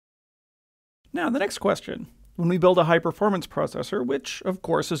Now, the next question. When we build a high-performance processor, which of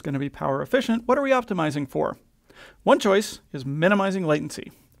course is going to be power efficient, what are we optimizing for? One choice is minimizing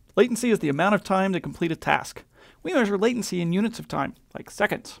latency. Latency is the amount of time to complete a task. We measure latency in units of time, like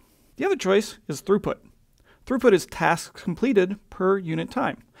seconds. The other choice is throughput. Throughput is tasks completed per unit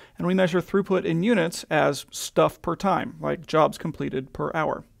time, and we measure throughput in units as stuff per time, like jobs completed per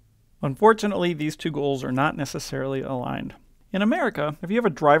hour. Unfortunately, these two goals are not necessarily aligned. In America, if you have a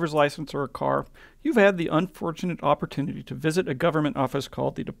driver's license or a car, you've had the unfortunate opportunity to visit a government office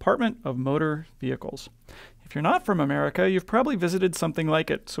called the Department of Motor Vehicles. If you're not from America, you've probably visited something like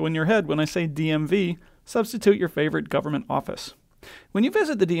it, so in your head, when I say DMV, substitute your favorite government office. When you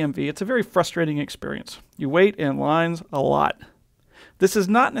visit the DMV, it's a very frustrating experience. You wait in lines a lot. This is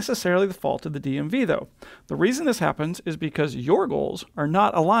not necessarily the fault of the DMV, though. The reason this happens is because your goals are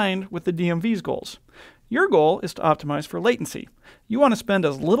not aligned with the DMV's goals. Your goal is to optimize for latency. You want to spend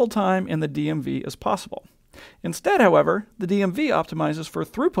as little time in the DMV as possible. Instead, however, the DMV optimizes for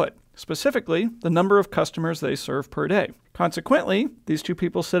throughput, specifically the number of customers they serve per day. Consequently, these two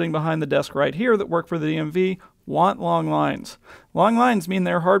people sitting behind the desk right here that work for the DMV want long lines. Long lines mean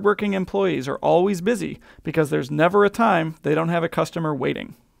their hardworking employees are always busy because there's never a time they don't have a customer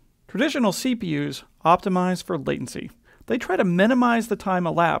waiting. Traditional CPUs optimize for latency. They try to minimize the time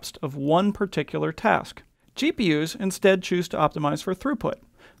elapsed of one particular task. GPUs instead choose to optimize for throughput.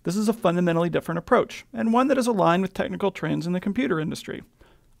 This is a fundamentally different approach, and one that is aligned with technical trends in the computer industry.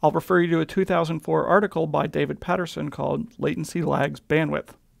 I'll refer you to a 2004 article by David Patterson called Latency Lags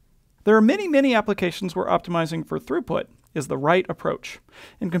Bandwidth. There are many applications where optimizing for throughput is the right approach.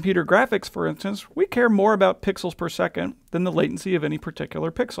 In computer graphics, for instance, we care more about pixels per second than the latency of any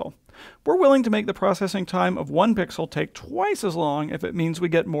particular pixel. We're willing to make the processing time of one pixel take twice as long if it means we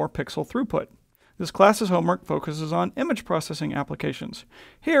get more pixel throughput. This class's homework focuses on image processing applications.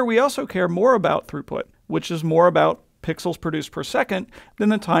 Here, we also care more about throughput, which is more about pixels produced per second than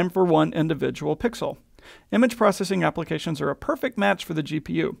the time for one individual pixel. Image processing applications are a perfect match for the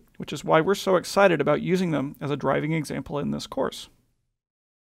GPU, which is why we're so excited about using them as a driving example in this course.